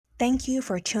Thank you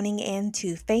for tuning in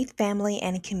to Faith, Family,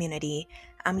 and Community.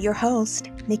 I'm your host,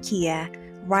 Nikia,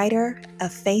 writer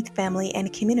of Faith, Family,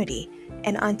 and Community.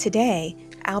 And on today,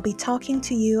 I'll be talking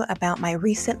to you about my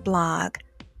recent blog,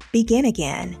 Begin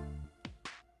Again.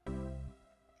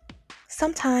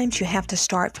 Sometimes you have to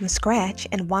start from scratch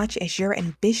and watch as your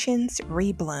ambitions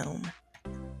rebloom.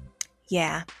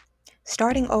 Yeah,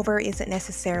 starting over isn't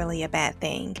necessarily a bad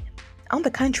thing. On the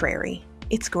contrary,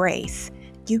 it's grace.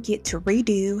 You get to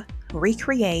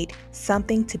recreate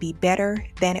something to be better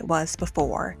than it was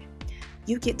before.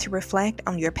 You get to reflect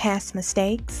on your past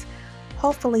mistakes,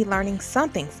 hopefully learning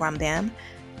something from them.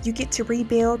 You get to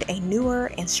rebuild a newer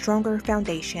and stronger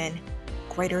foundation,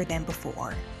 greater than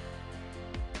before.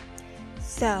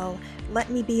 So, let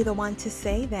me be the one to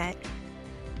say that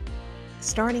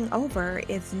starting over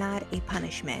is not a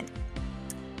punishment.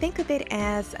 Think of it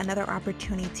as another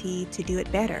opportunity to do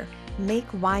it better, make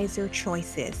wiser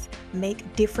choices,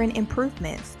 make different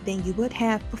improvements than you would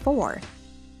have before.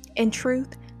 In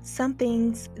truth, some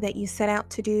things that you set out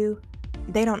to do,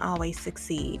 they don't always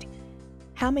succeed.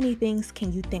 How many things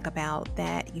can you think about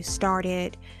that you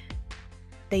started,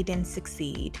 they didn't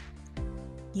succeed,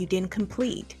 you didn't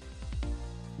complete?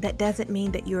 That doesn't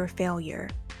mean that you're a failure.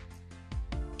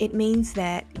 It means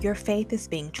that your faith is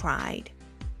being tried.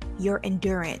 Your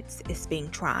endurance is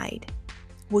being tried.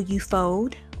 Will you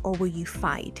fold or will you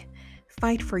fight?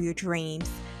 Fight for your dreams.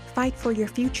 Fight for your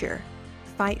future.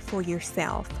 Fight for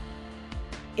yourself.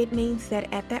 It means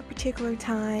that at that particular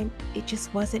time, it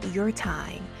just wasn't your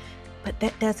time. But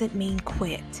that doesn't mean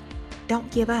quit.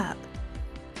 Don't give up.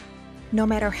 No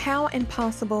matter how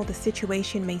impossible the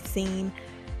situation may seem,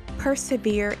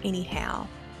 persevere anyhow.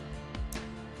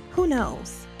 Who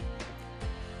knows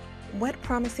what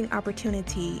promising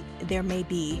opportunity there may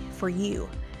be for you?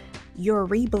 Your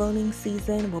reblooming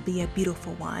season will be a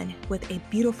beautiful one with a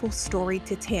beautiful story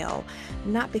to tell,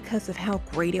 not because of how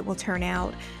great it will turn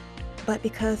out, but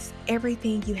because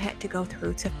everything you had to go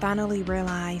through to finally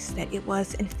realize that it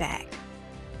was, in fact,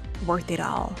 worth it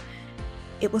all.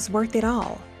 It was worth it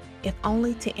all, if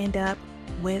only to end up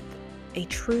with a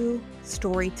true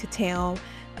story to tell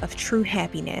of true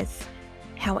happiness.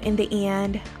 How in the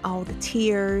end, all the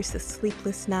tears, the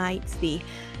sleepless nights, the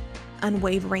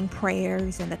unwavering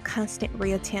prayers, and the constant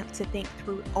reattempt to think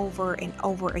through over and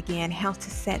over again how to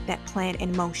set that plan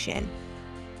in motion,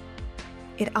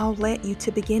 it all led you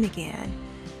to begin again.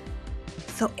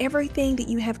 So everything that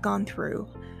you have gone through,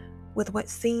 with what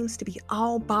seems to be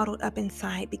all bottled up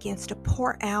inside, begins to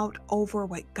pour out over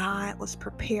what God was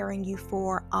preparing you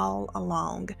for all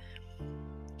along.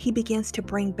 He begins to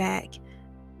bring back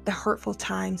the hurtful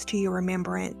times to your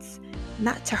remembrance,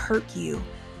 not to hurt you,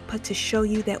 but to show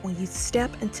you that when you step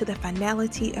into the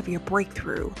finality of your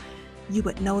breakthrough, you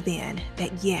would know then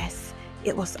that yes,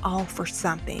 it was all for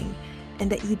something,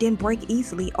 and that you didn't break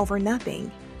easily over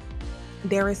nothing.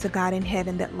 There is a God in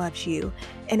heaven that loves you,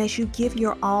 and as you give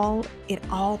your all, it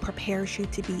all prepares you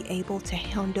to be able to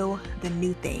handle the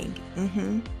new thing.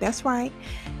 That's right,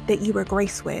 that you were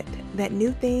graced with, that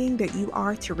new thing that you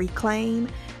are to reclaim,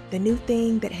 the new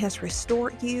thing that has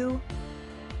restored you.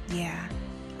 Yeah,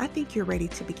 I think you're ready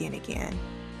to begin again.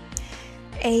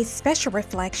 A special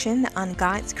reflection on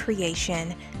God's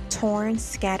creation, torn,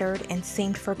 scattered, and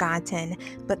seemed forgotten,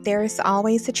 but there is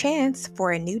always a chance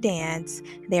for a new dance.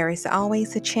 There is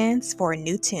always a chance for a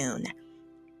new tune.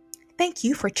 Thank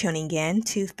you for tuning in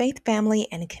to Faith, Family,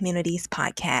 and Communities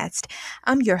podcast.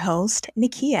 I'm your host,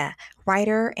 Nikia,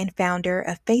 writer and founder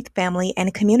of Faith, Family,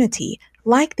 and Community.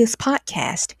 Like this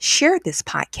podcast, share this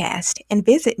podcast, and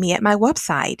visit me at my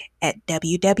website at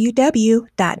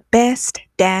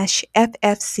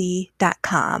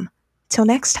www.best-ffc.com. Till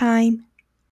next time.